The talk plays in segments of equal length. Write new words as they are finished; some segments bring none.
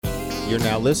You're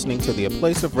now listening to the A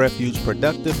Place of Refuge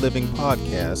Productive Living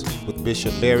podcast with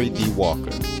Bishop Barry D.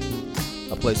 Walker.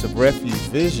 A Place of Refuge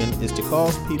vision is to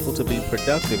cause people to be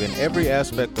productive in every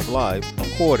aspect of life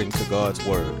according to God's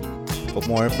Word. For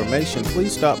more information,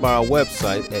 please stop by our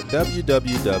website at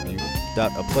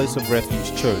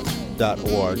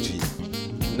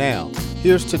www.aplaceofrefugechurch.org. Now,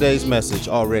 here's today's message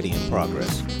already in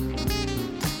progress.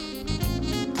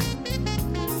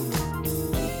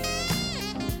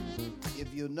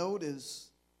 If you notice,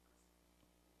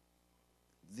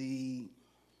 the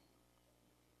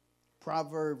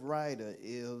proverb writer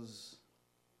is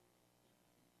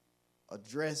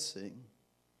addressing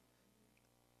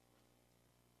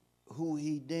who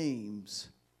he deems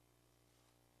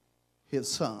his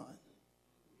son.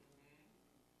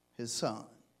 His son.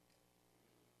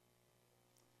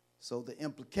 So the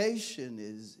implication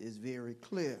is very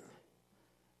clear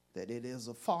that it is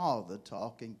a father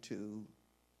talking to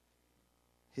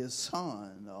his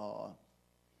son, or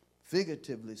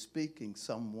figuratively speaking,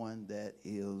 someone that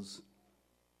is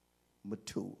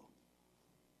mature.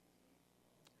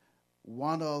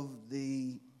 One of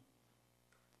the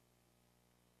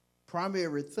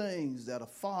primary things that a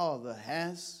father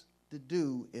has to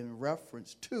do in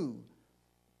reference to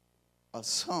a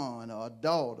son or a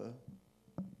daughter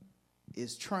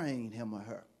is train him or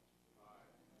her.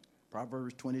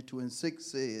 Proverbs 22:6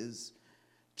 says,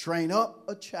 train up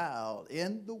a child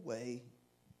in the way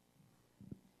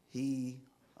he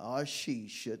or she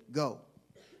should go.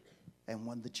 And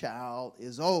when the child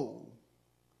is old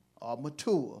or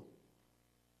mature,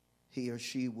 he or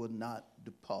she will not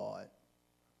depart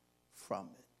from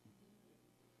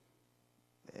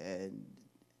it. And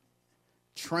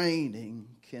training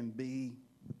can be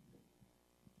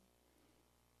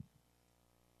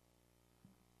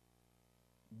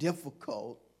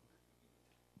difficult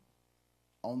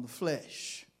on the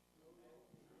flesh.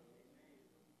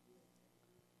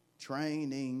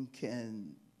 Training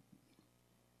can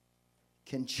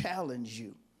challenge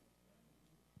you.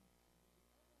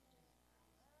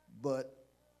 But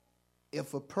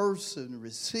if a person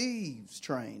receives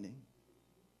training,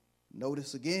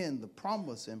 notice again the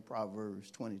promise in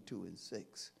Proverbs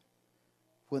 22:6.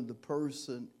 When the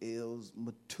person is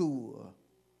mature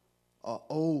or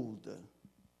older,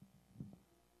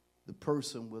 the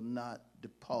person will not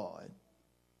depart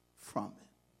from it.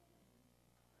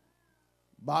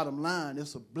 Bottom line,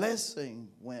 it's a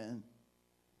blessing when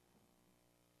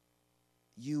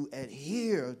you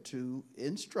adhere to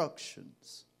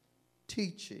instructions,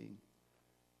 teaching,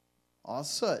 or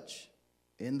such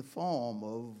in the form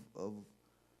of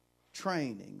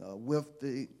training, with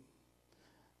the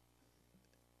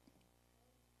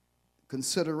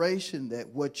consideration that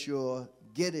what you're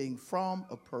getting from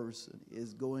a person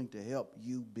is going to help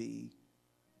you be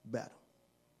better.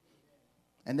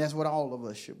 And that's what all of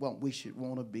us should want. We should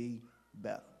want to be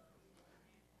better.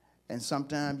 And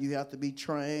sometimes you have to be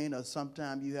trained, or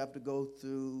sometimes you have to go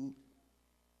through,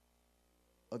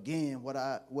 again,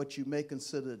 what you may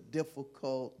consider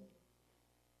difficult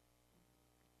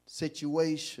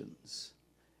situations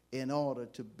in order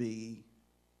to be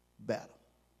better.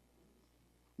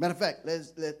 Matter of fact,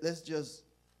 let's just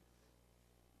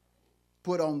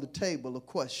put on the table a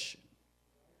question.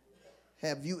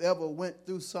 Have you ever went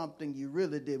through something you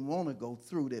really didn't want to go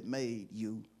through that made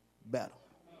you better?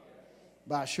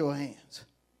 By a show of hands.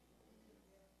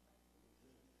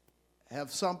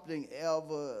 Have something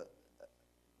ever,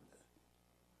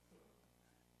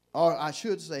 or I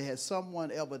should say, has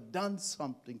someone ever done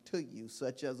something to you,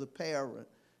 such as a parent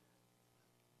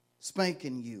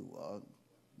spanking you or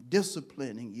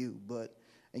disciplining you,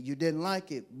 and you didn't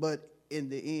like it, but in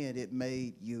the end it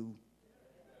made you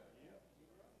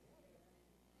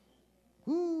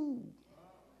whoo.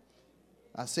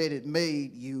 I said it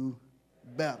made you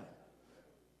better.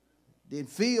 Didn't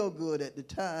feel good at the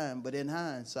time, but in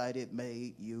hindsight it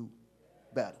made you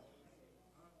better.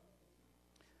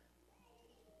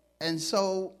 And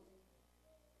so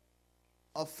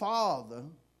a father,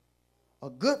 a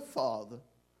good father,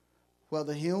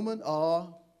 whether human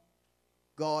or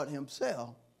God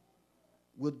himself,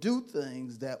 will do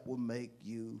things that will make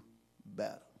you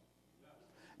better.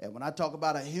 And when I talk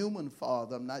about a human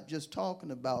father, I'm not just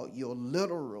talking about your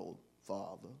literal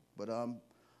father, but I'm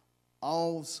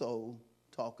also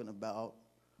talking about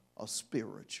a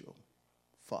spiritual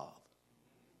father.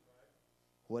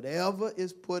 Whatever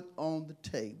is put on the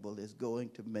table is going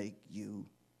to make you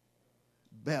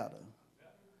better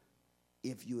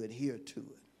if you adhere to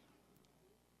it.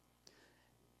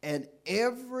 And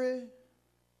every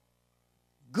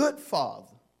good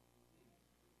father,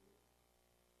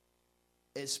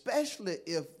 especially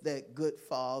if that good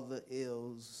father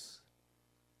is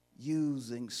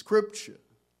using scripture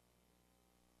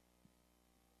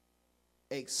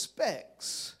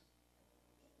expects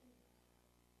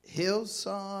his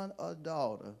son or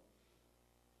daughter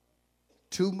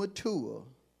to mature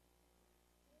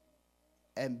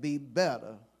and be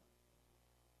better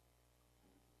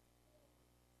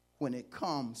when it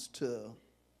comes to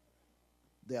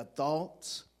their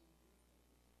thoughts,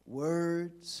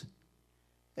 words,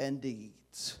 and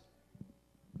deeds.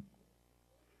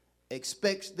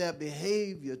 Expects their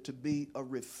behavior to be a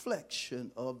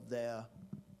reflection of their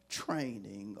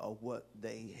training or what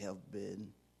they have been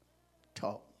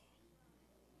taught.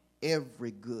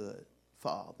 Every good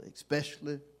father,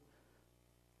 especially,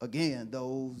 again,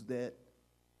 those that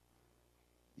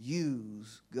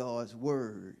use God's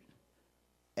word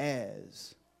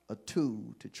as a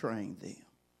tool to train them.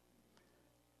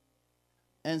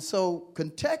 And so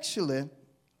contextually,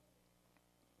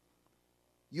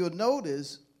 you'll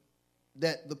notice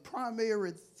that the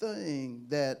primary thing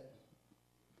that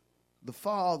the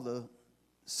father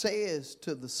says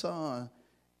to the son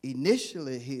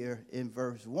initially here in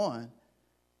verse 1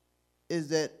 is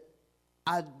that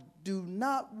I do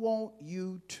not want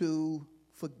you to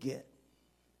forget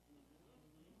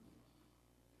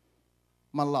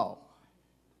my law.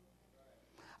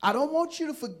 I don't want you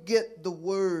to forget the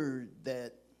word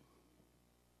that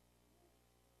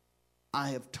I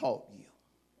have taught you.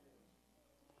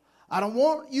 I don't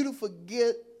want you to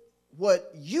forget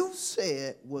what you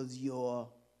said was your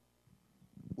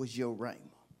rhema.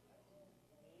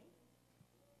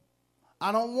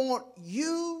 I don't want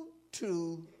you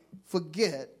to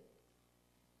forget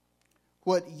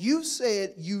what you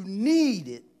said you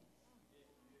needed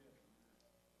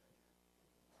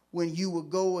when you were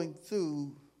going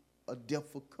through a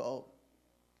difficult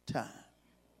time.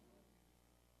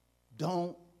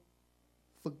 Don't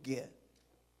forget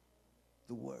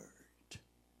the word.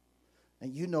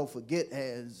 And you know, forget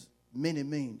has many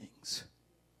meanings.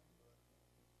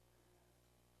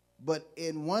 But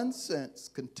in one sense,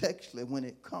 contextually, when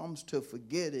it comes to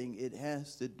forgetting, it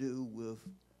has to do with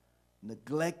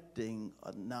neglecting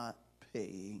or not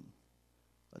paying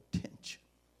attention.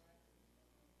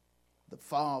 The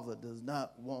father does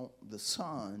not want the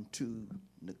son to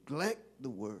neglect the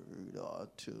word or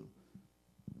to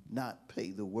not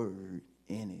pay the word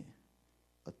any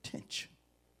attention.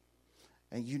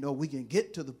 And you know, we can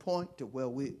get to the point to where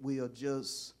we are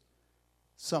just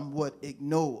somewhat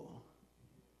ignore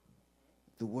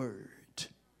the word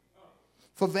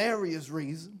for various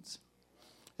reasons.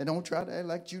 And don't try to act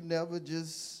like you never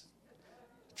just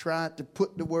tried to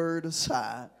put the word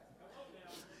aside.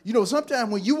 You know,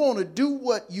 sometimes when you want to do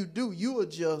what you do, you will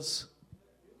just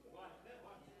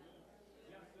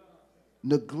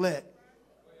neglect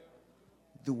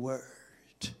the word.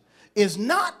 It's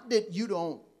not that you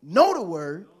don't know the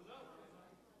word,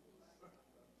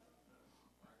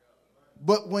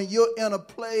 but when you're in a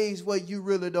place where you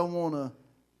really don't want to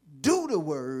do the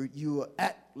word, you will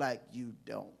act like you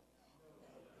don't.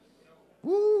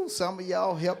 Woo, some of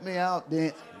y'all help me out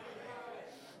then.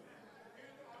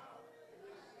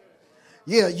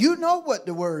 Yeah, you know what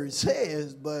the word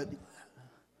says, but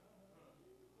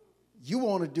you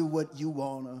want to do what you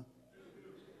want to.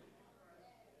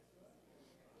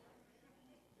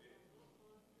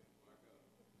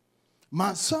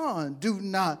 My son, do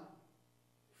not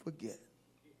forget.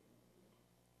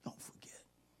 Don't forget.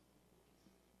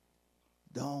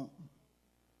 Don't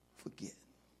forget.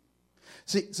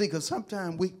 See, because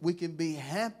sometimes we can be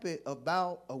happy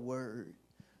about a word,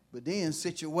 but then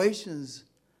situations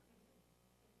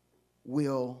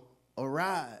will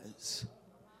arise,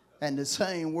 and the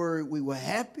same word we were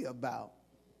happy about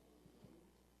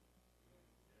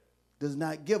does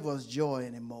not give us joy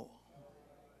anymore.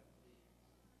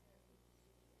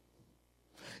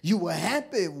 You were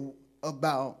happy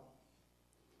about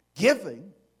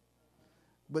giving,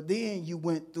 but then you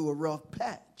went through a rough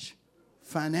patch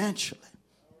financially.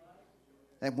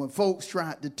 And when folks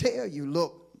tried to tell you,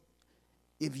 look,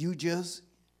 if you just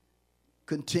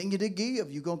continue to give,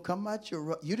 you're going to come out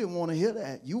your... You didn't want to hear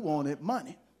that. You wanted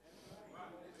money.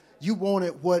 You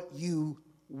wanted what you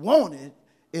wanted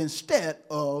instead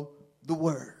of the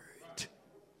word.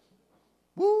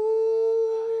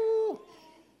 Woo!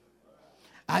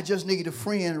 I just need a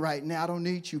friend right now. I don't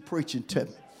need you preaching to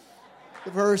me.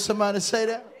 You've heard somebody say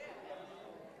that?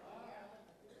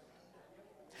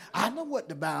 I know what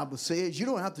the Bible says. You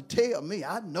don't have to tell me.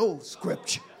 I know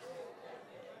scripture.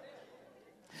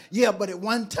 Yeah, but at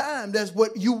one time, that's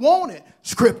what you wanted,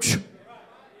 scripture.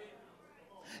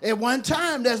 At one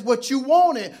time, that's what you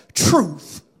wanted,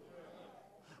 truth.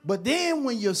 But then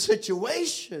when your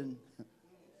situation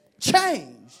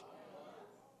changed,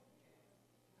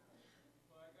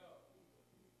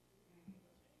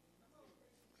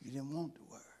 You didn't want the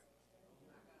word.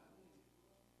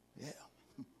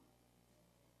 Yeah.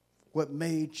 What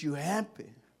made you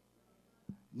happy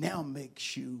now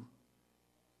makes you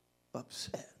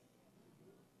upset.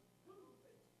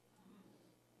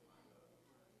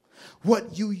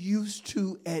 What you used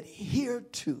to adhere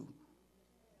to,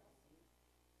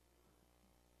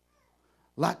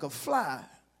 like a fly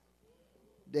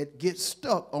that gets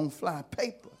stuck on fly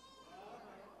paper,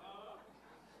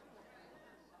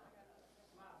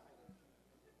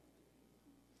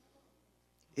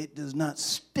 it does not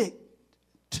stick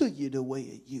to you the way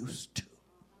it used to.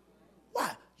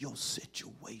 Why? Your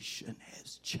situation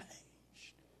has changed.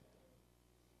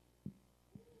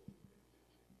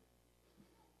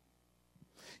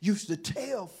 Used to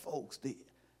tell folks the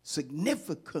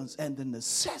significance and the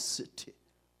necessity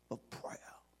of prayer,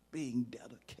 being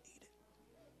dedicated,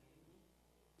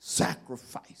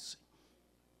 sacrificing.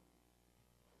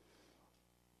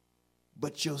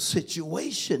 But your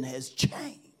situation has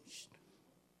changed.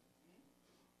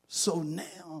 So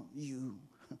now you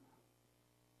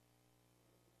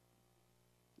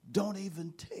don't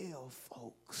even tell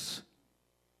folks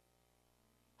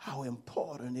how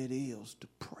important it is to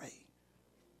pray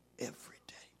every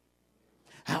day.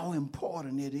 How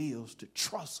important it is to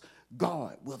trust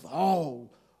God with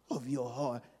all of your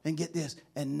heart. And get this,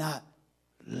 and not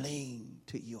lean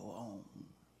to your own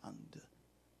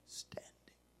understanding.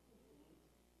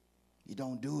 You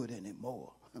don't do it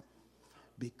anymore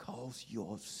because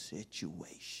your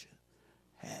situation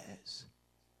has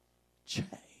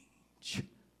changed.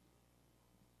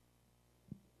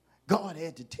 God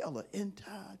had to tell an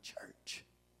entire church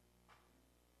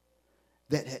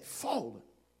that had fallen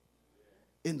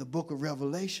in the book of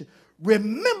Revelation,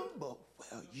 remember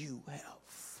where you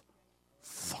have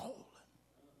fallen.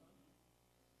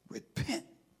 Repent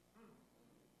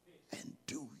and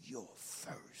do your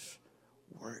first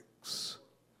works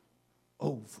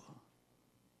over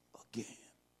again.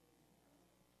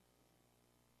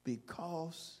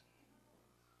 Because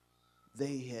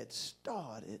they had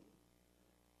started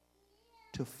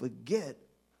to forget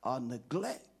or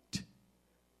neglect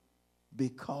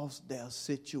because their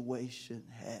situation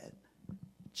had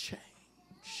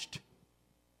changed.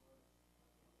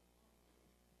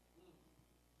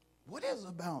 What is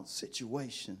about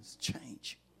situations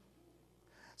changing?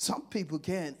 Some people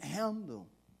can't handle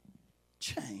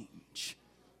change.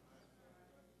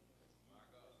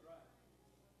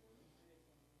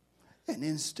 And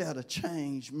instead of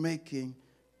change making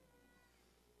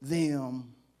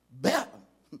them better,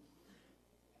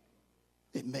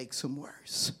 it makes them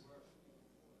worse.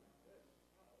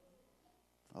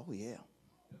 Oh, yeah.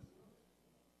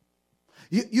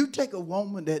 You take a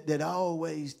woman that I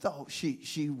always thought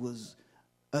she was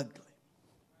ugly,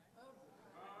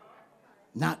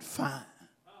 not fine.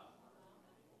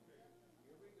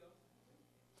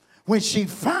 When she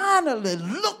finally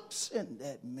looks in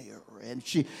that mirror and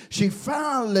she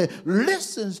finally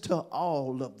listens to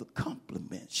all of the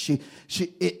compliments,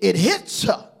 it hits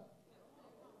her.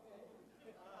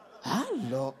 I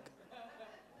look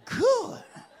good.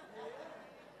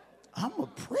 I'm a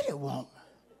pretty woman.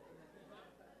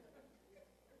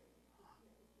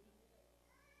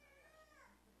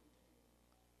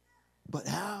 But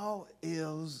how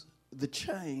is the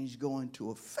change going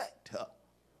to affect her?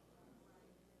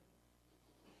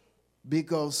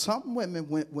 Because some women,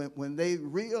 when they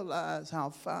realize how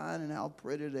fine and how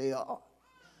pretty they are,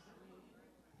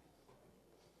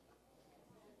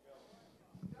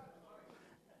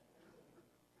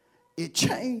 it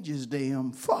changes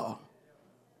them for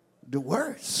the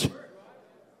worse.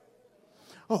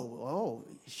 Oh,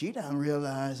 she doesn't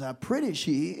realize how pretty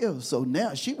she is, so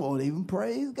now she won't even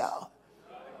praise God.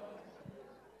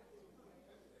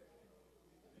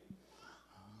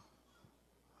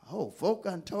 Oh, folk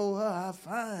done told her how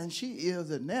fine she is,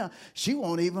 and now she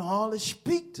won't even hardly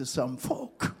speak to some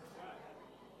folk.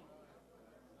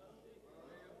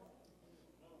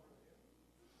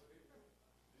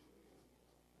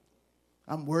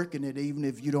 I'm working it even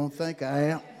if you don't think I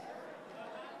am.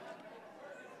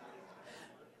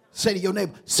 Say to your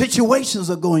neighbor, situations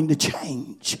are going to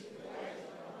change.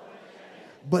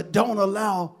 But don't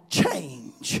allow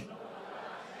change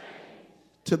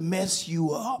to mess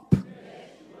you up.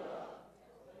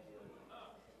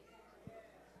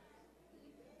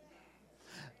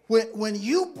 When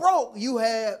you broke, you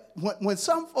had, when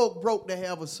some folk broke, they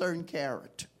have a certain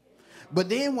character. But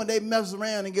then when they mess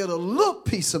around and get a little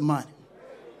piece of money,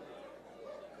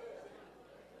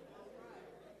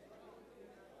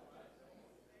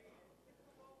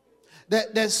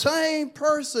 that same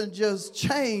person just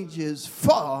changes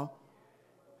for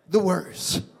the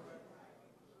worse.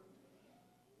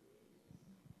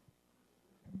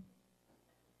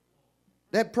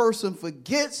 that person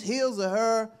forgets his or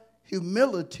her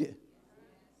humility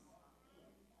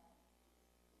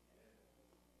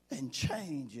and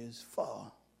changes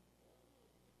for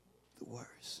the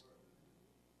worse.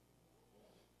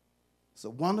 It's a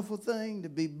wonderful thing to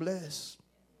be blessed,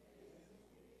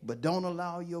 but don't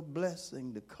allow your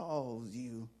blessing to cause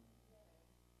you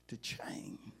to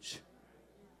change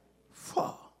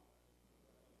for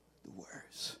the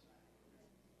worse.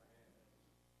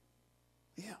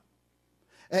 Yeah.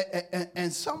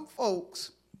 And some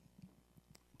folks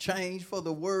change for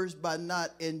the worse by not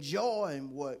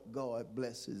enjoying what God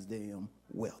blesses them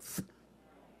with.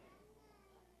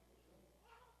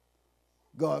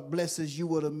 God blesses you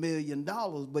with $1 million,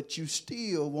 but you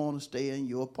still want to stay in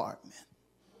your apartment.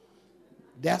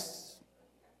 That's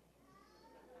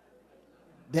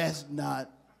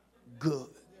not good.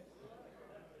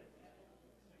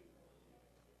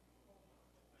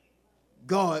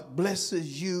 God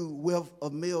blesses you with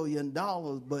 $1 million,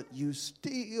 but you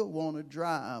still want to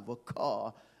drive a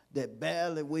car that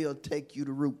barely will take you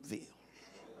to Roopville.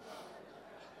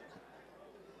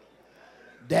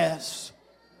 That's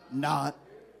not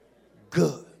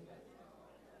good.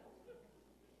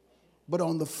 But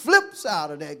on the flip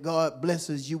side of that, God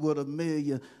blesses you with $1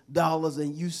 million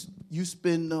and you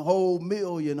spend the whole $1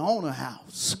 million on a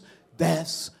house.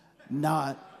 That's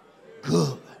not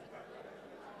good.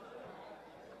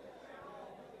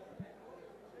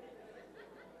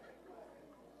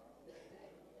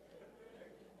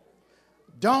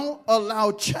 Don't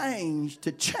allow change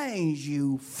to change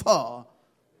you for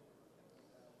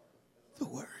the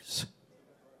worse.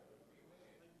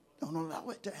 Don't allow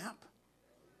it to happen.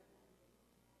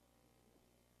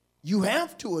 You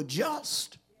have to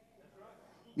adjust.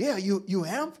 Yeah, you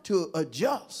have to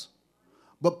adjust.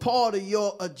 But part of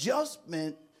your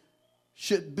adjustment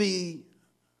should be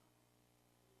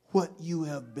what you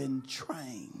have been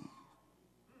trained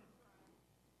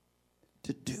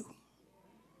to do.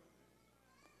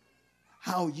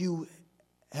 How you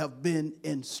have been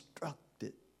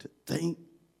instructed to think,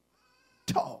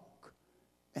 talk,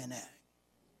 and act.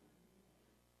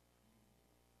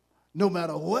 No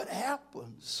matter what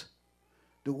happens,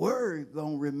 the word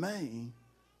gonna remain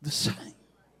the same.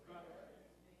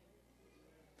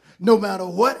 No matter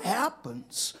what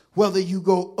happens, whether you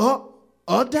go up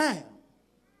or down,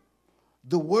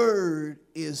 the word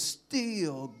is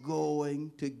still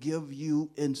going to give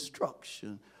you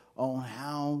instruction on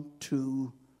how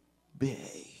to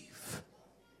behave.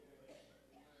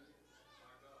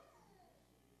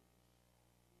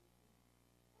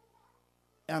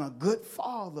 And a good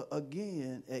father,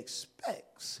 again,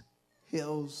 expects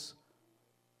his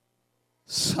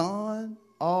son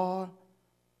or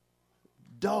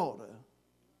daughter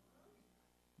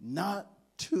not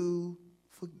to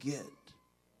forget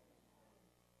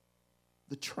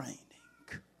the training,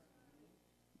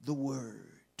 the word,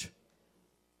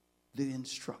 the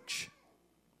instruction.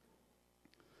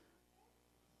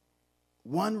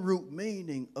 One root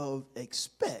meaning of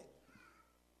expect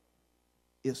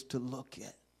is to look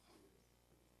at.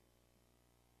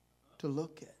 To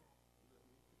look at.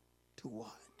 To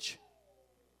watch.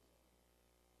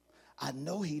 I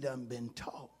know he done been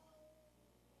taught,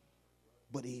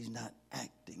 but he's not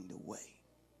acting the way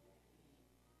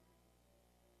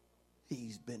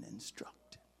he's been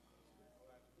instructed.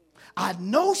 I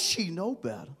know she know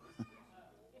better,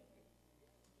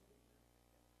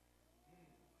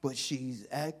 but she's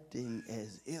acting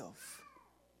as if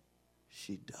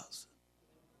she doesn't.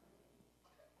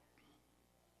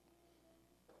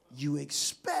 You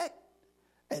expect,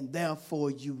 and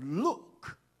therefore you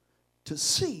look to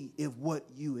see if what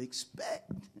you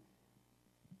expect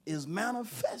is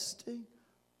manifesting,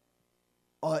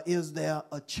 or is there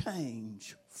a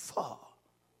change for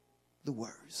the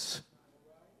worse.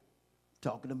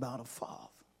 Talking about a father,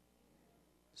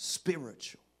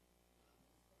 spiritual,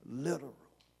 literal,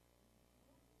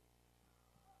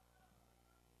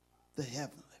 the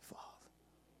Heavenly Father,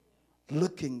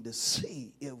 looking to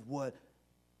see if what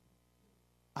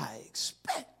I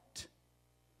expect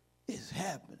is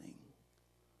happening,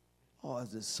 or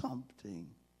is it something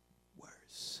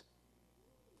worse?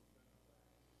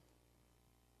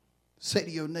 Say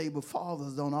to your neighbor,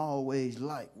 fathers don't always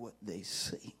like what they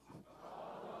see.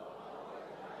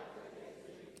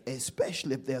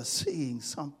 Especially if they're seeing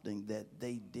something that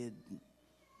they didn't.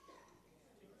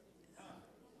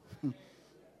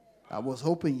 I was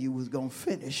hoping you was going to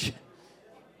finish.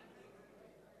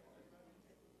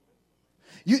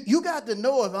 You got to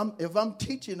know if I'm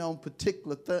teaching on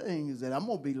particular things that I'm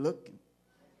going to be looking.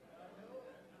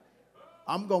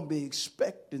 I'm going to be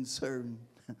expecting certain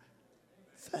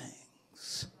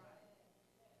things.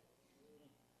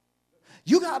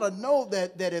 You got to know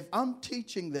that if I'm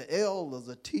teaching the elders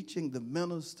or teaching the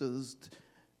ministers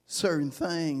certain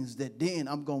things, that then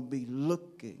I'm going to be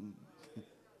looking.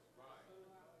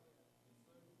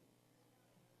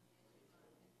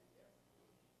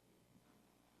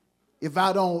 If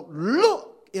I don't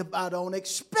look, if I don't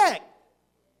expect,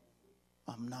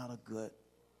 I'm not a good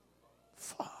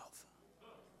father.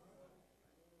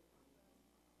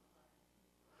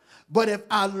 But if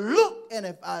I look and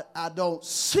if I don't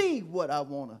see what I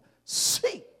want to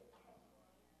see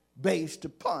based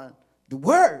upon the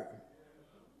word,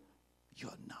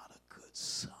 you're not a good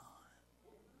son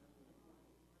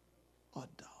or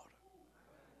daughter.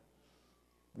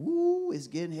 Woo, it's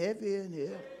getting heavy in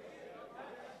here.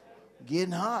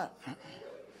 Getting hot.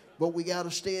 But we got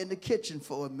to stay in the kitchen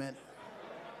for a minute.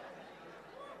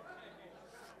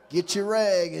 Get your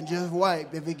rag and just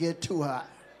wipe if it get too hot.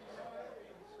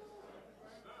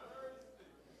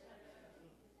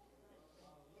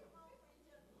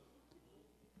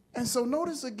 And so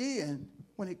notice again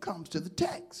when it comes to the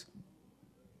text.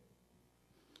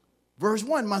 Verse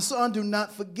 1, my son, do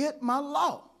not forget my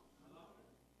law,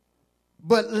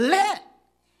 but let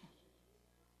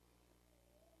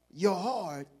your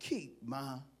heart keep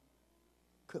my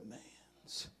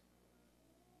commands.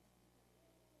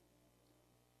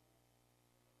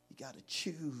 You got to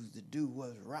choose to do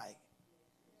what's right,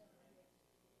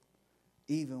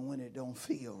 even when it don't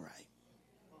feel right.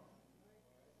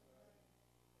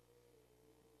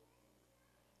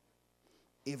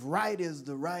 If right is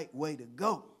the right way to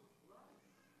go,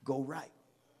 go right.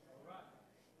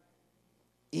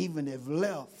 Even if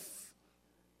left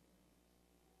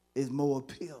is more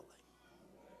appealing.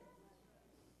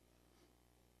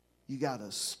 You got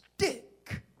to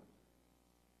stick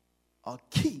or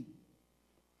keep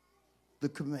the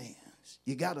commands.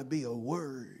 You got to be a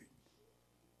word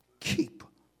keeper.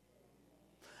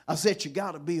 I said you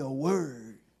got to be a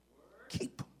word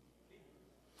keeper.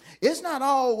 It's not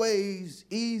always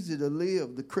easy to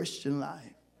live the Christian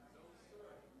life.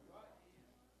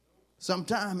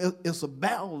 Sometimes it's a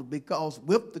battle because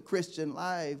with the Christian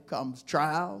life comes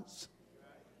trials,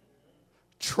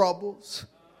 troubles.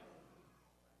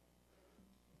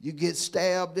 You get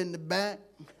stabbed in the back,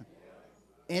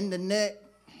 in the neck,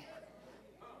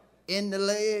 in the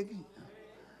leg,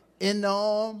 in the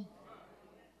arm.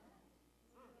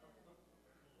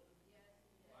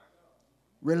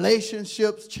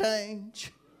 Relationships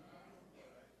change.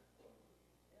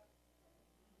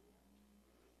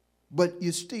 But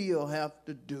you still have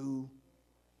to do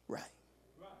right.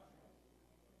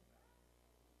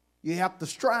 You have to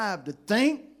strive to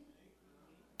think,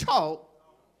 talk,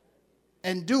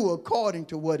 and do according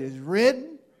to what is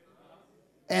written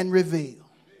and revealed.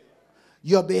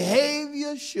 Your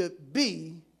behavior should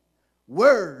be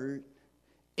word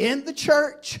in the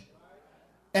church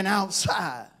and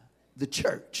outside the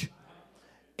church.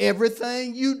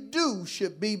 Everything you do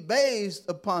should be based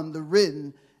upon the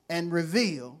written and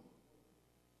revealed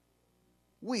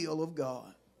will of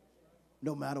God,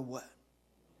 no matter what.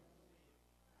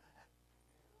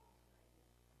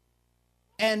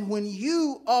 And when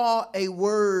you are a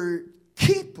word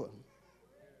keeper,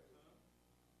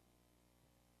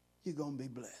 you're going to be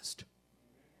blessed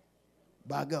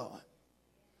by God.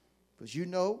 Because you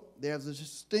know there's a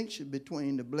distinction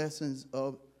between the blessings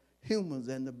of humans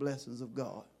and the blessings of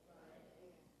God.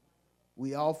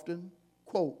 We often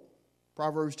quote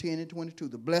Proverbs 10 and 22.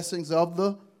 The blessings of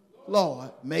the Lord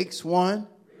makes one,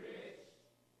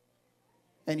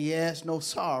 and he has no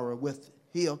sorrow with it.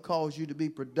 He'll cause you to be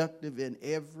productive in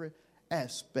every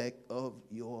aspect of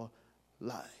your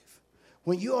life.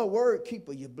 When you're a word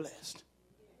keeper, you're blessed.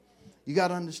 You got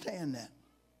to understand that.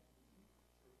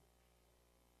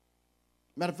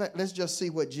 Matter of fact, let's just see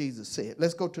what Jesus said.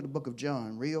 Let's go to the book of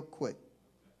John real quick.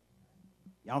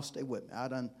 Y'all stay with me. I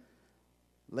done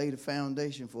laid a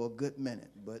foundation for a good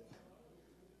minute, but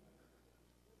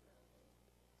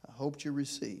I hope you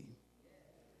receive.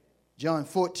 John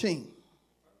 14.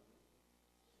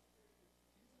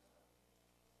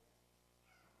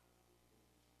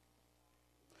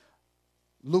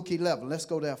 Luke 11. Let's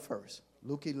go there first.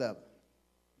 Luke 11.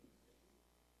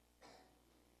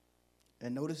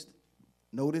 And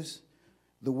notice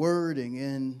the wording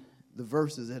in the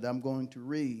verses that I'm going to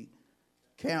read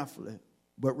carefully.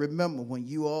 But remember, when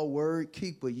you are a word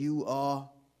keeper, you are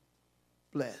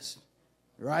blessed.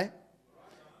 Right?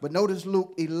 But notice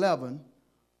Luke 11,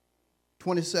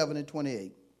 27 and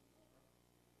 28.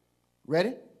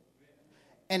 Ready?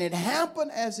 And it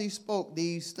happened as he spoke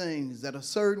these things that a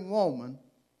certain woman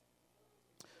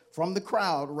from the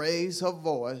crowd raised her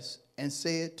voice and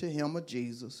said to him of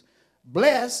Jesus,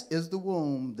 blessed is the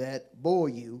womb that bore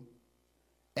you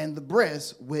and the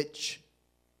breast which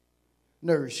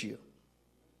nourish you.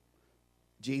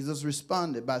 Jesus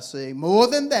responded by saying, more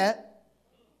than that.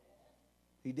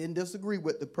 He didn't disagree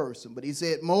with the person, but he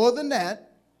said, more than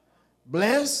that,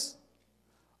 blessed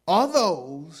are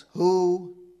those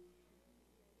who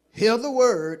hear the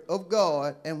word of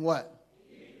God and what?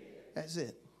 That's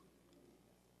it.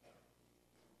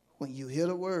 When you hear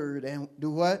the word and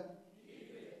do what?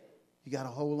 You got to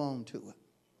hold on to it.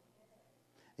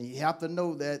 And you have to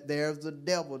know that there's a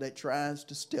devil that tries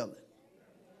to steal it.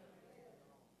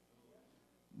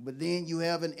 But then you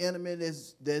have an enemy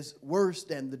that's worse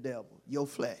than the devil, your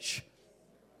flesh.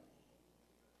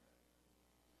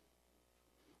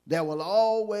 There will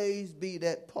always be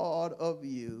that part of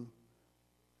you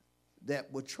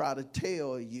that will try to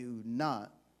tell you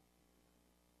not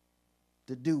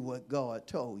to do what God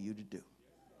told you to do.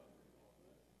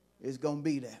 It's going to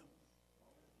be there.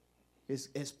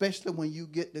 Especially when you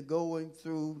get to going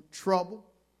through trouble,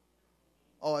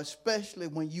 or especially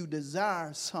when you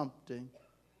desire something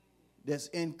that's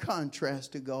in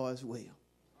contrast to God's will.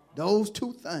 Those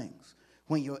two things,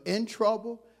 when you're in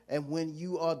trouble and when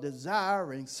you are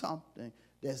desiring something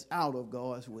that's out of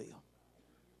God's will.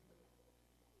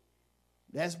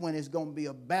 That's when it's going to be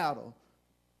a battle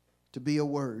to be a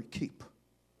word keeper.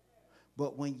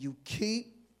 But when you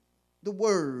keep the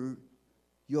word,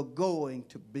 you're going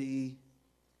to be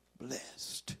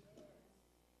blessed.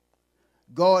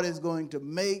 God is going to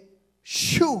make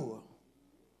sure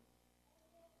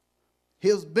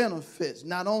his benefits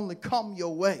not only come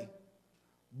your way,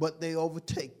 but they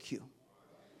overtake you.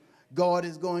 God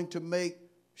is going to make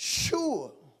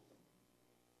sure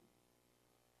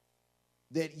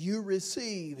that you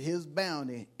receive his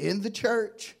bounty in the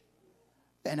church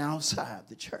and outside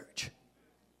the church.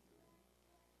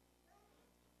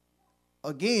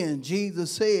 Again,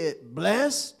 Jesus said,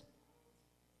 blessed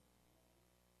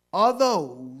are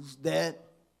those that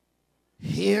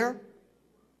hear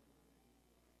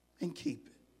and keep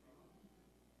it.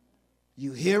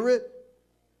 You hear it,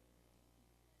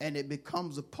 and it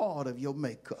becomes a part of your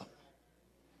makeup.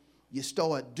 You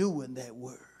start doing that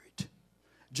word.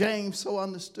 James so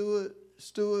understood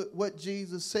what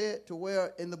Jesus said to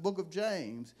where in the book of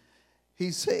James, he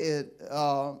said,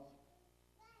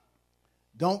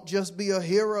 don't just be a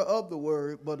hearer of the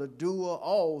word, but a doer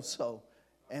also.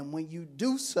 And when you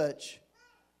do such,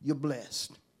 you're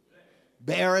blessed.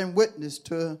 Bearing witness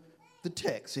to the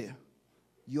text here.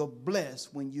 You're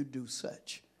blessed when you do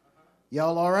such.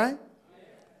 Y'all all right?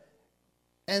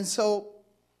 And so,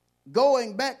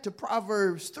 going back to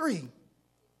Proverbs 3,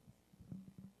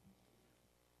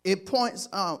 it points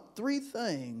out three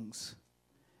things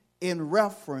in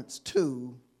reference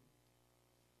to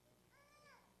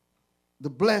the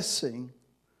blessing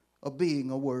of being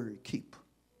a word keeper.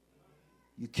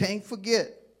 You can't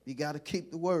forget, you got to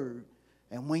keep the word.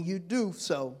 And when you do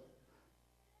so,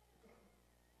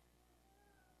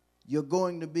 you're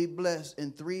going to be blessed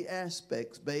in three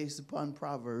aspects based upon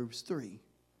Proverbs 3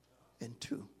 and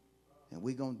 2. And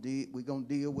we're going to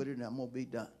deal with it and I'm going to be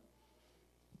done.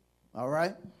 All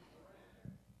right?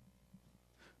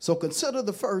 So consider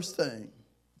the first thing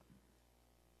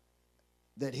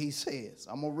that he says.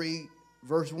 I'm going to read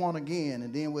verse 1 again,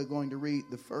 and then we're going to read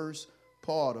the first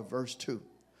part of verse 2.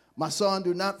 My son,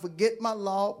 do not forget my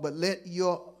law, but let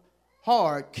your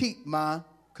heart keep my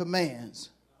commands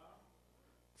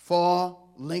for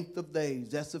length of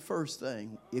days. That's the first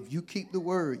thing. If you keep the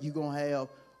word, you're going to have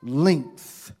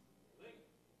length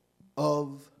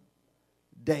of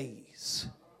days.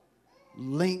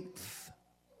 Length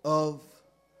of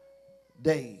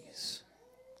days.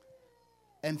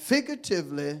 And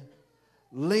figuratively,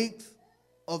 length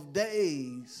of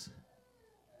days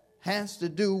has to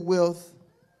do with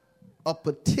a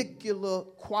particular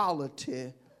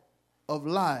quality of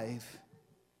life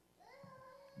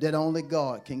that only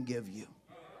God can give you.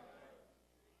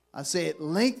 I said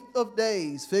length of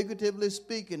days, figuratively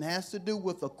speaking, has to do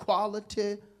with a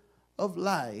quality of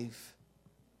life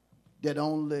that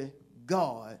only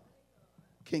God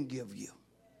can give you.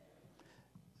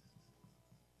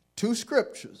 Two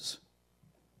scriptures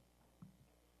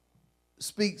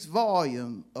speaks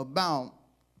volume about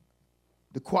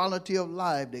the quality of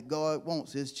life that God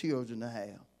wants his children to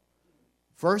have.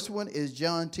 First one is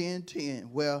John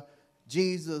 10:10, where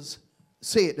Jesus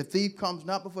said, the thief comes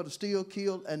not before to steal,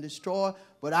 kill, and destroy,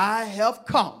 but I have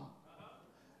come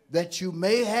that you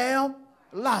may have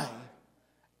life,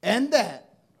 and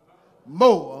that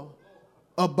more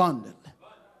abundantly.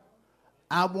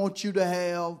 I want you to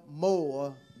have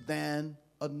more than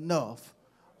enough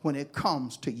when it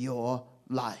comes to your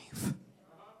life.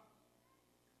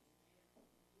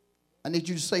 I need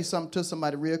you to say something to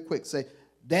somebody real quick. Say,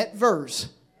 that verse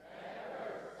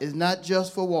is not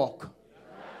just for Walker.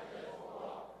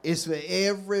 It's for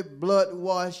every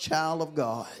blood-washed child of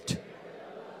God.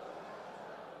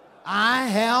 I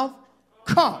have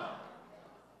come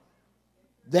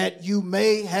that you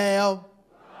may have,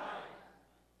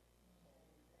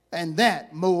 and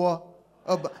that more.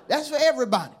 That's for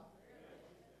everybody.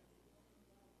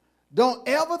 Don't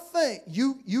ever think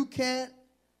you can't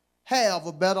have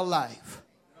a better life.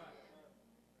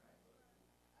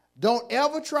 Don't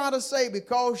ever try to say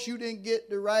because you didn't get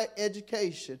the right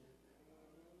education,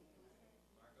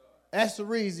 that's the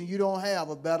reason you don't have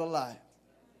a better life.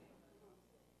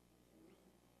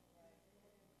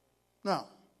 No.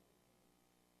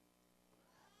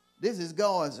 This is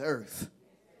God's earth.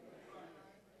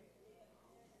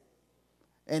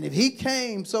 And if he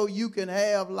came so you can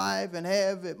have life and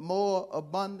have it more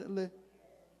abundantly,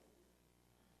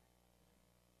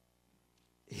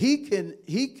 he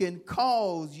can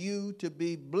cause you to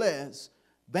be blessed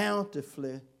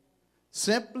bountifully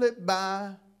simply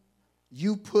by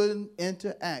you putting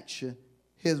into action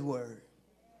his word.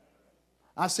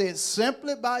 I said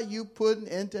simply by you putting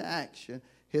into action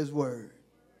his word.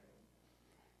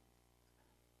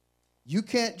 You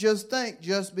can't just think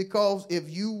just because if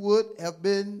you would have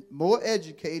been more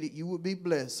educated, you would be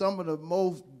blessed. Some of the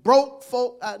most broke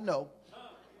folk I know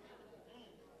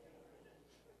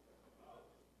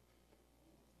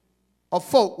are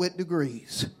folk with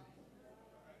degrees.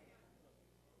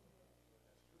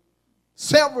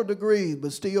 Several degrees,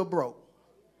 but still broke.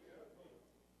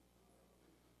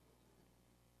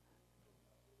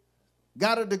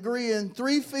 Got a degree in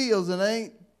 3 fields and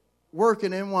ain't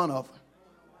working in one of them.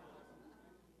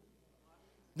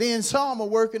 Then some are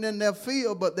working in their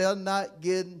field, but they're not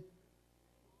getting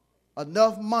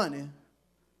enough money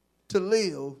to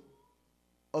live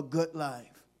a good life.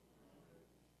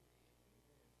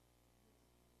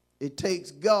 It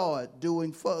takes God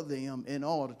doing for them in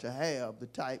order to have the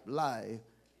type of life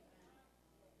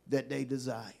that they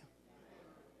desire.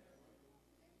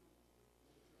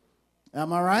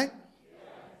 Am I right?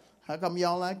 How come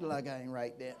y'all act like I ain't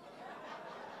right there?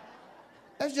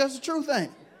 That's just the truth,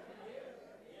 ain't it?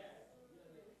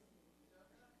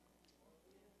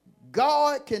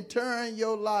 God can turn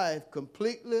your life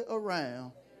completely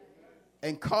around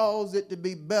and cause it to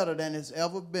be better than it's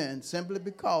ever been simply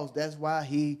because that's why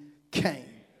he came.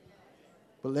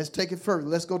 But let's take it further.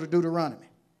 Let's go to Deuteronomy.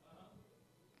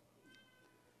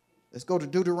 Let's go to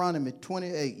Deuteronomy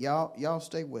 28. Y'all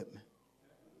stay with me.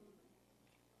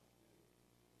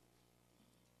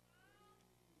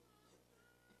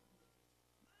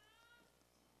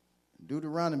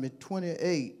 Deuteronomy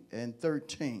 28 and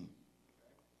 13.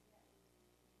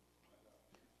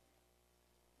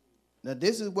 Now,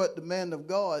 this is what the man of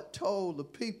God told the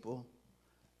people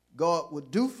God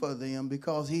would do for them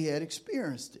because he had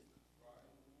experienced it.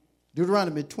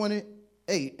 Deuteronomy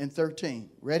 28 and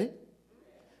 13. Ready?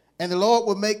 And the Lord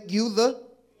will make you the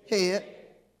head,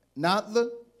 not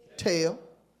the tail.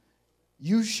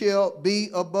 You shall be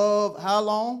above how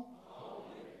long?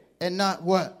 And not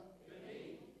what?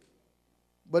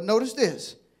 But notice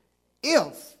this.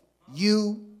 If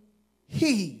you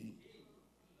heed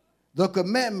the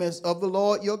commandments of the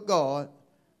Lord your God,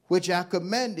 which I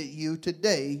commanded you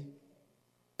today,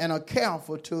 and are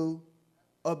careful to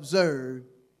observe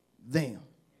them.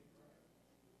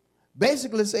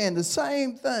 Basically saying the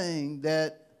same thing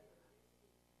that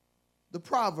the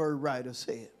proverb writer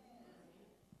said.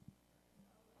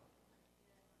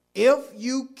 If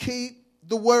you keep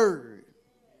the word,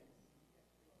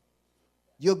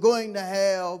 you're going to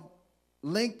have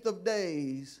length of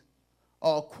days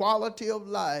or quality of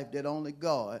life that only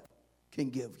God can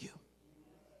give you.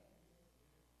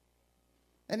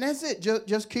 And that's it,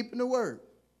 just keeping the word.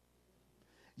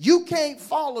 You can't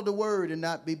follow the word and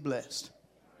not be blessed.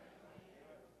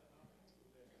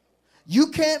 You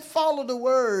can't follow the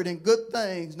word and good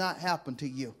things not happen to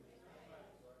you.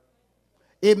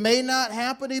 It may not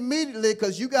happen immediately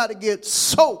because you got to get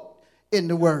soaked in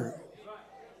the word.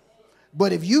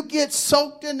 But if you get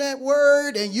soaked in that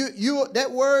word and you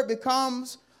that word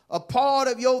becomes a part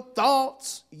of your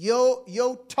thoughts,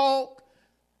 your talk,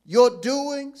 your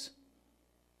doings,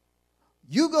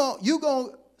 you're going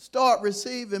to start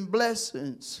receiving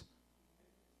blessings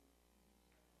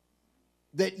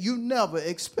that you never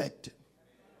expected,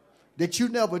 that you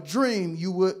never dreamed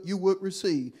you would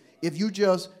receive. If you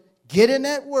just get in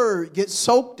that word, get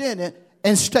soaked in it,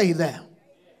 and stay there.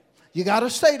 You got to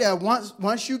stay there.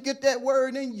 Once you get that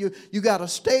word in you, you got to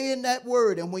stay in that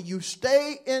word. And when you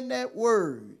stay in that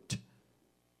word,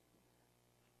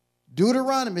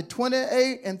 Deuteronomy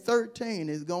 28 and 13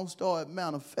 is going to start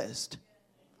manifest.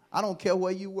 I don't care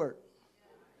where you work.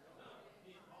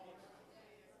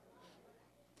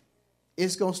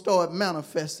 It's going to start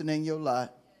manifesting in your life.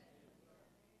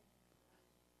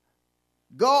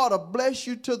 God will bless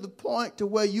you to the point to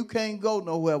where you can't go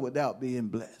nowhere without being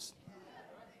blessed.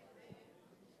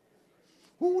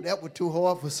 Ooh, that was too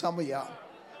hard for some of y'all.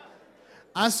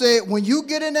 I said, when you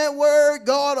get in that word,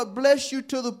 God will bless you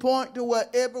to the point to where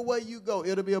everywhere you go,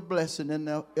 it'll be a blessing in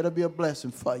there. It'll be a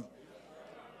blessing for you.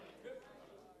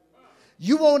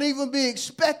 You won't even be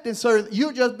expecting certain.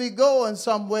 You'll just be going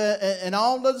somewhere, and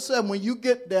all of a sudden, when you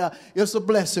get there, it's a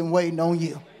blessing waiting on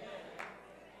you.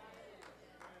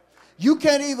 You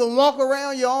can't even walk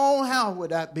around your own house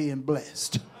without being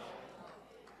blessed.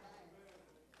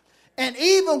 And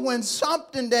even when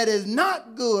something that is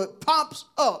not good pops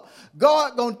up,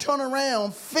 God gonna turn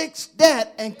around, fix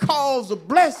that, and cause a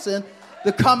blessing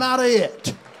to come out of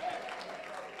it.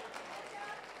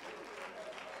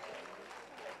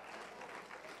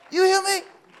 You hear me?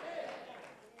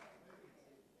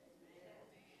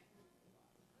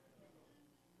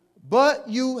 But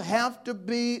you have to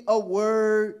be a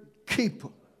word keeper.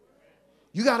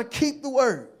 You got to keep the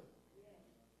word.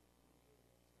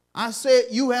 I said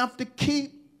you have to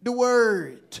keep the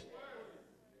word.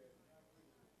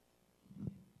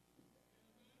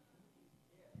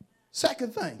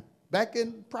 Second thing, back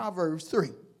in Proverbs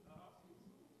 3.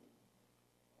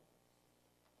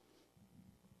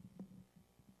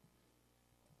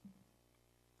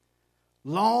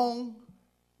 Long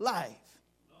life.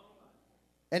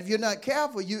 And if you're not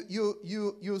careful,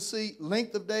 you'll see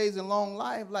length of days and long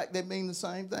life like they mean the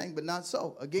same thing, but not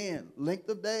so. Again, length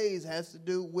of days has to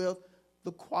do with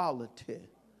the quality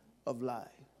of life.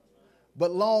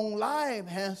 But long life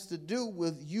has to do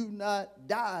with you not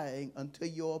dying until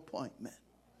your appointment.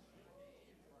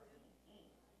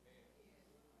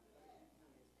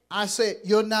 I said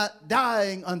you're not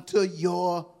dying until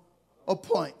your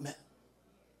appointment.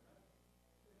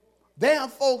 There are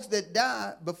folks that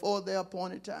die before their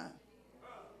appointed time.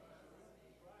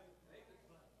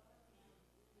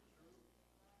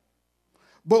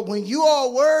 But when you are a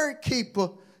word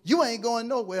keeper, you ain't going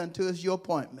nowhere until it's your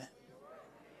appointment.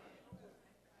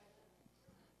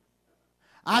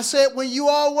 I said when you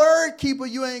are a word keeper,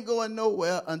 you ain't going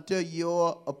nowhere until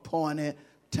your appointed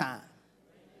time.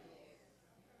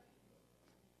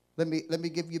 Let me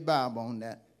give you a Bible on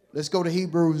that. Let's go to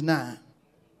Hebrews 9.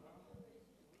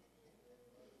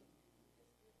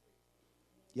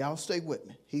 Y'all stay with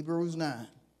me. Hebrews 9.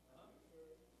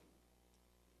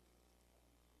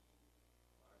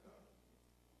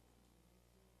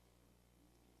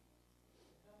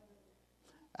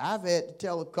 I've had to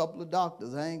tell a couple of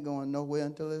doctors I ain't going nowhere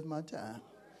until it's my time.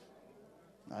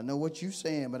 I know what you're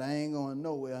saying, but I ain't going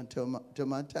nowhere until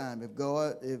my time.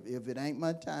 If it ain't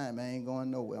my time, I ain't going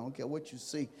nowhere. I don't care what you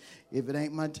see. If it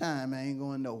ain't my time, I ain't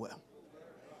going nowhere.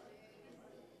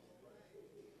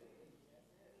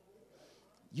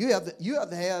 You have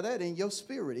to have that in your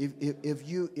spirit.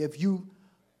 If you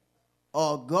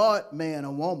are a God man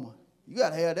or woman, you got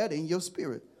to have that in your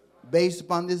spirit. Based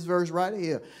upon this verse right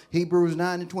here, Hebrews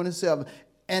 9 and 27.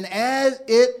 And as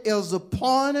it is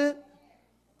appointed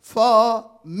for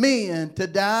men to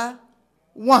die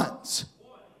once.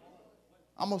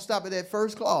 I'm going to stop at that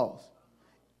first clause.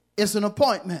 It's an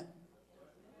appointment.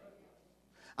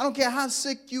 I don't care how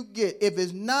sick you get. If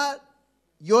it's not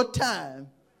your time,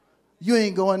 you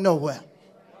ain't going nowhere.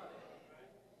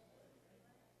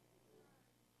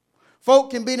 Folk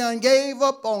can be done gave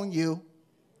up on you,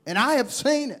 and I have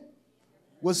seen it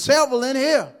with several in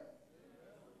here.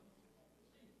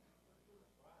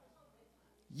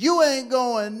 You ain't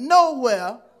going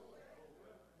nowhere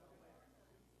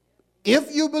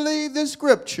if you believe this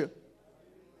scripture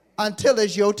until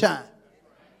it's your time.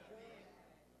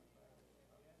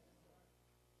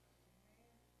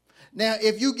 Now,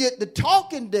 if you get the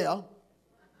talking deaf,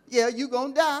 yeah, you're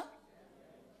going to die.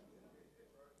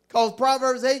 Because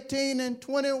Proverbs 18 and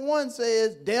 21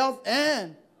 says, death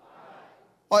and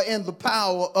are in the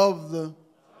power of the...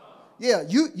 Yeah,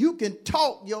 you can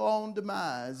talk your own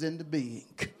demise into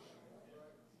being.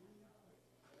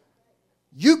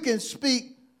 You can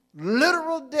speak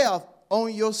literal death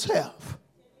on yourself.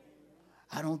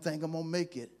 I don't think I'm going to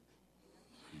make it.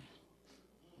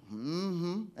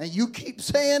 And you keep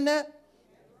saying that,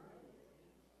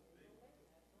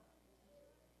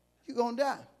 you're going to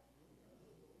die.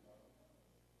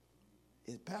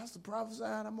 Is Pastor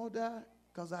prophesying I'm going to die?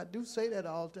 Because I do say that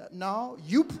all the time. No,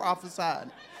 you prophesied.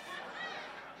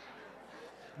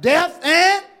 Death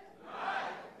and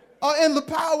are in the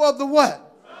power of the what?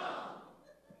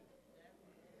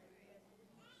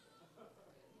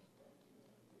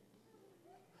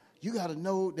 You got to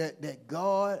know that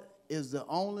God is the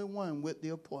only one with the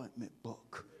appointment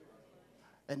book.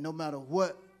 And no matter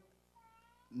what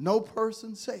no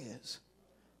person says,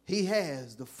 he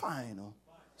has the final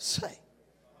say.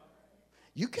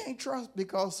 You can't trust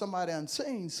because somebody done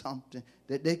seen something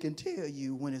that they can tell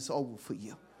you when it's over for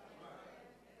you.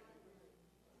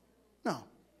 No.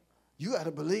 You got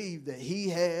to believe that he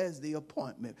has the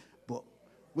appointment book.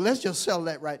 Well, let's just settle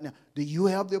that right now. Do you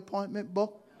have the appointment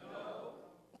book? No.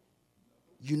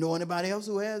 You know anybody else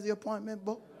who has the appointment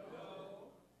book? No.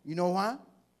 You know why?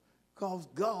 Because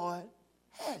God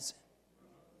has it.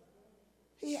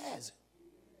 He has it.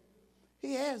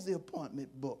 He has the appointment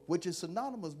book, which is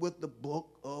synonymous with the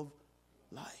book of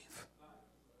life.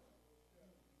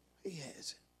 He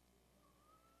has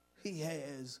it. He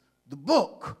has the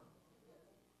book.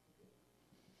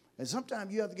 And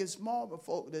sometimes you have to get small with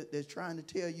folk that's trying to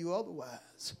tell you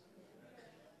otherwise.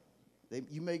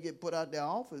 You may get put out their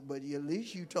office, but at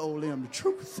least you told them the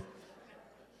truth.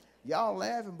 Y'all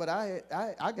laughing, but I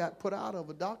got put out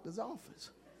of a doctor's office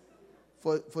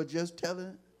for just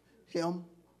telling him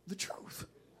the truth.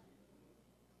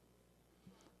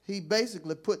 He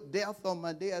basically put death on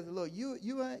my day. I said, look,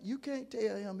 you can't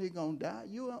tell him he's going to die.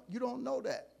 You don't know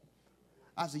that.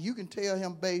 I said, you can tell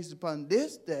him based upon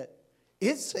this that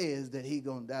it says that he's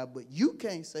going to die, but you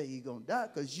can't say he's going to die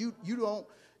because you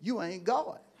ain't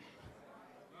God.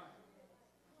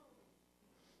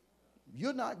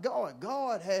 You're not God.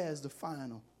 God has the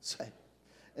final say.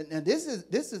 And this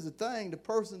is the thing, the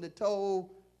person that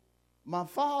told my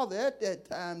father at that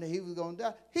time that he was going to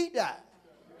die, he died.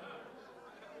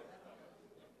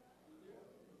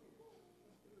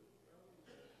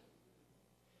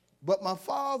 But my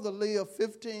father lived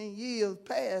 15 years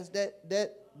past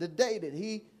the day that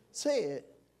he said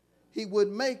he would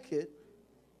make it.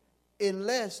 In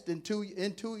less than 2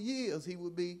 years, he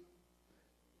would be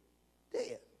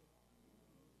dead.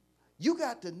 You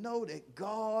got to know that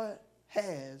God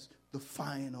has the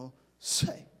final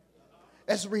say.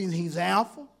 That's the reason he's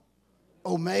Alpha,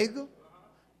 Omega,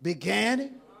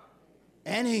 beginning,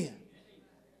 and end.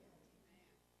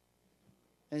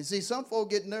 And see, some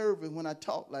folk get nervous when I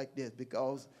talk like this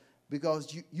because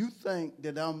you think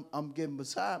that I'm getting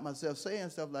beside myself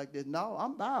saying stuff like this. No,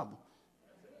 I'm Bible.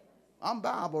 I'm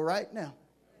Bible right now.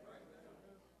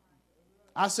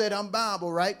 I said I'm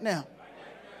Bible right now.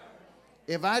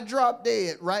 If I drop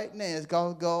dead right now, it's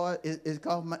because God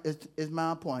it's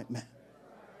my appointment.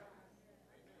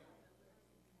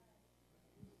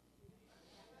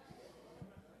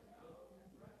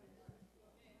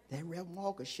 That Reverend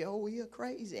Walker show you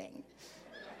crazy.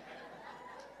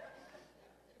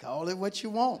 Call it what you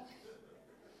want.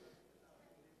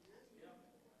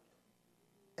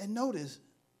 And notice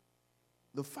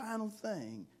the final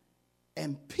thing,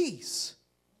 and peace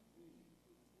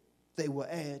they will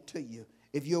add to you.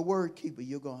 If you're a word keeper,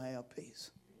 you're going to have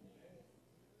peace.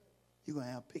 You're going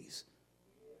to have peace.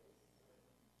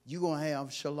 You're going to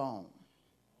have shalom,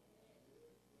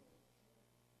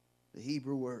 the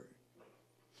Hebrew word.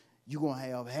 You're going to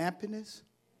have happiness.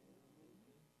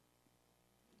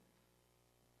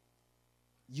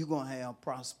 You're going to have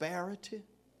prosperity.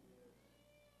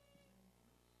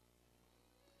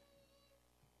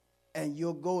 And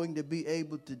you're going to be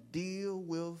able to deal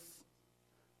with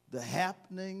the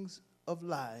happenings of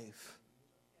life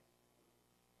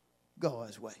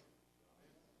God's way.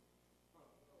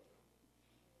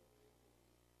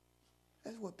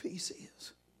 That's what peace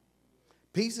is.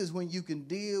 Peace is when you can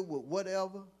deal with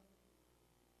whatever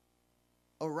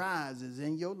arises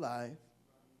in your life.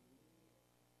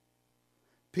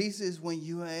 Peace is when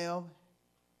you have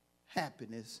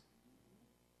happiness,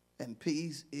 and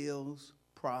peace is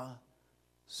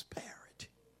prosperity.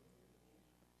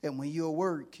 And when you're a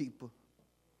word keeper,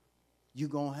 you're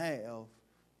going to have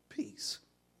peace.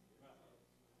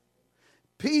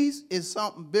 Peace is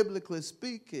something, biblically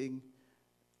speaking,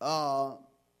 when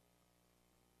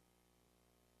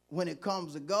it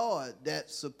comes to God,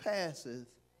 that surpasses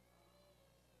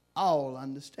all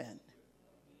understanding.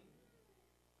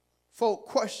 Folk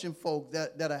question folk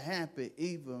that are happy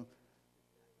even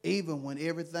when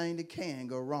everything that can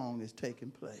go wrong is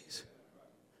taking place.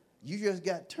 You just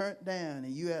got turned down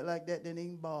and you act like that didn't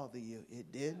even bother you.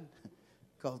 It didn't,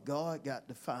 because God got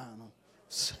the final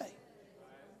say.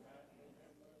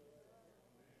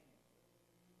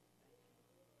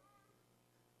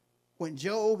 When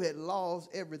Job had lost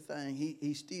everything,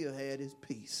 he still had his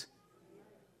peace.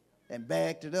 And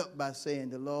backed it up by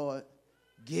saying the Lord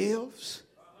gives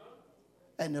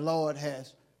and the Lord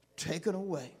has taken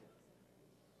away.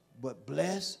 But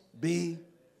blessed be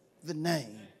the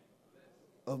name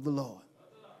of the Lord.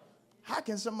 How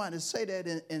can somebody say that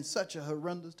in such a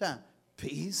horrendous time?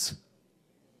 Peace.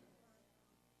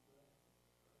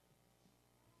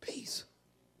 Peace.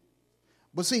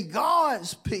 But see,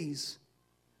 God's peace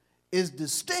is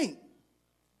distinct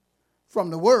from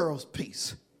the world's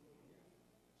peace.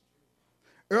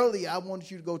 Earlier, I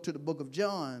wanted you to go to the book of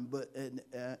John,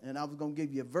 and I was going to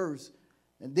give you a verse.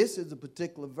 And this is a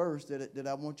particular verse that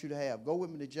I want you to have. Go with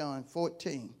me to John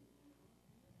 14.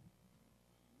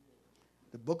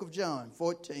 The book of John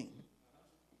 14.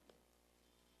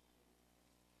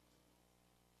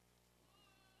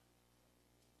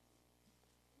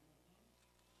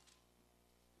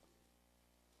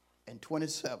 And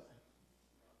 27.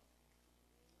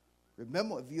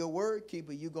 Remember, if you're a word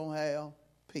keeper, you're going to have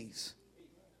peace.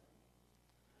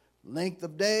 Length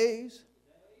of days,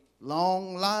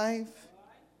 long life,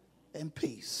 and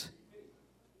peace.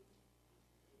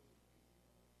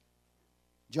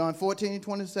 John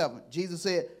 14:27. Jesus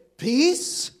said,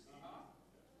 peace,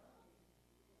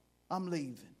 I'm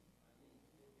leaving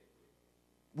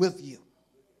with you.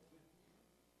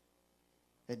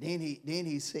 And then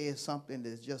he says something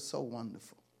that's just so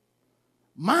wonderful.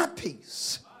 My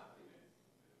peace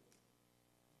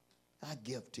I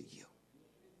give to you.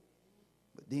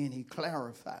 But then he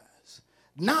clarifies,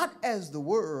 not as the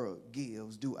world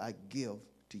gives do I give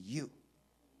to you.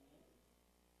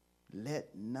 Let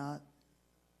not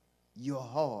your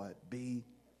heart be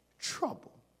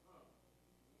troubled,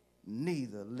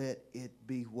 neither let it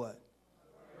be what?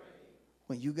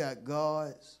 When you got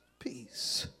God's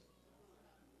peace,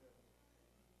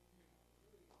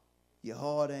 your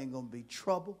heart ain't going to be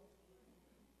troubled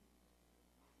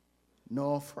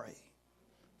nor afraid.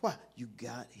 Why? You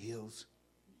got his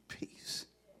peace.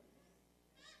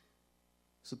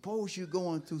 Suppose you're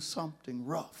going through something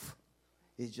rough.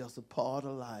 It's just a part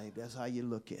of life. That's how you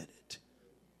look at it.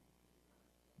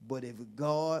 But if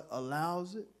God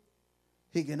allows it,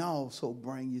 he can also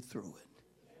bring you through it.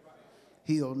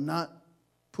 He'll not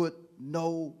put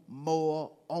no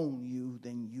more on you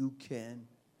than you can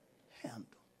handle.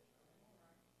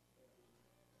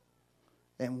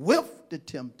 And with the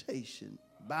temptation,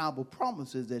 the Bible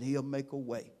promises that he'll make a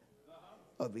way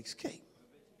of escape.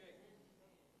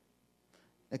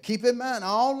 Now keep in mind,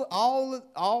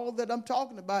 all that I'm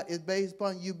talking about is based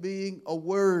upon you being a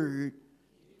word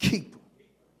keeper.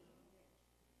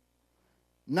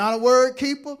 Not a word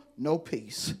keeper, no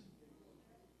peace.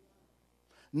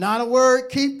 Not a word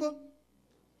keeper,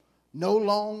 no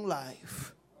long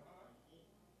life.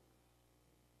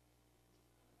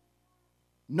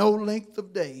 No length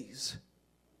of days.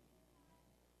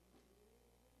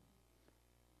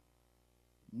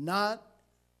 Not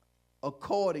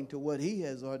according to what he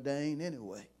has ordained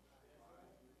anyway.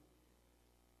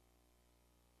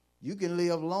 You can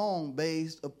live long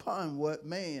based upon what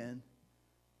man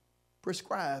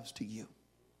prescribes to you.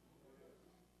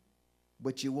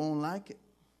 But you won't like it.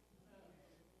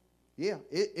 Yeah,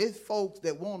 it's folks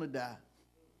that want to die.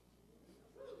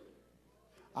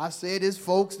 I said it's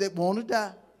folks that want to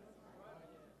die.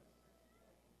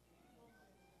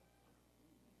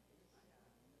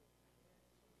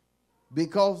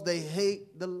 Because they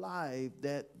hate the life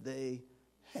that they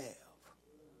have.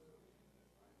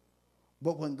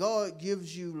 But when God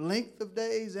gives you length of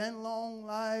days and long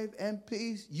life and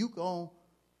peace, you going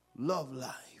to love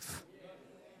life.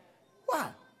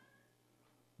 Why?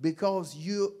 Because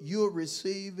you're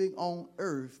receiving on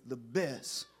earth the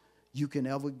best you can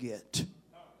ever get.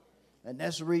 And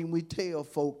that's the reason we tell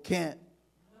folk can't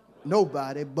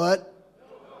nobody but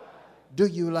do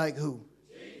you like who?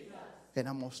 Jesus. And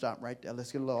I'm going to stop right there.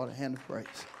 Let's give the Lord a hand of praise.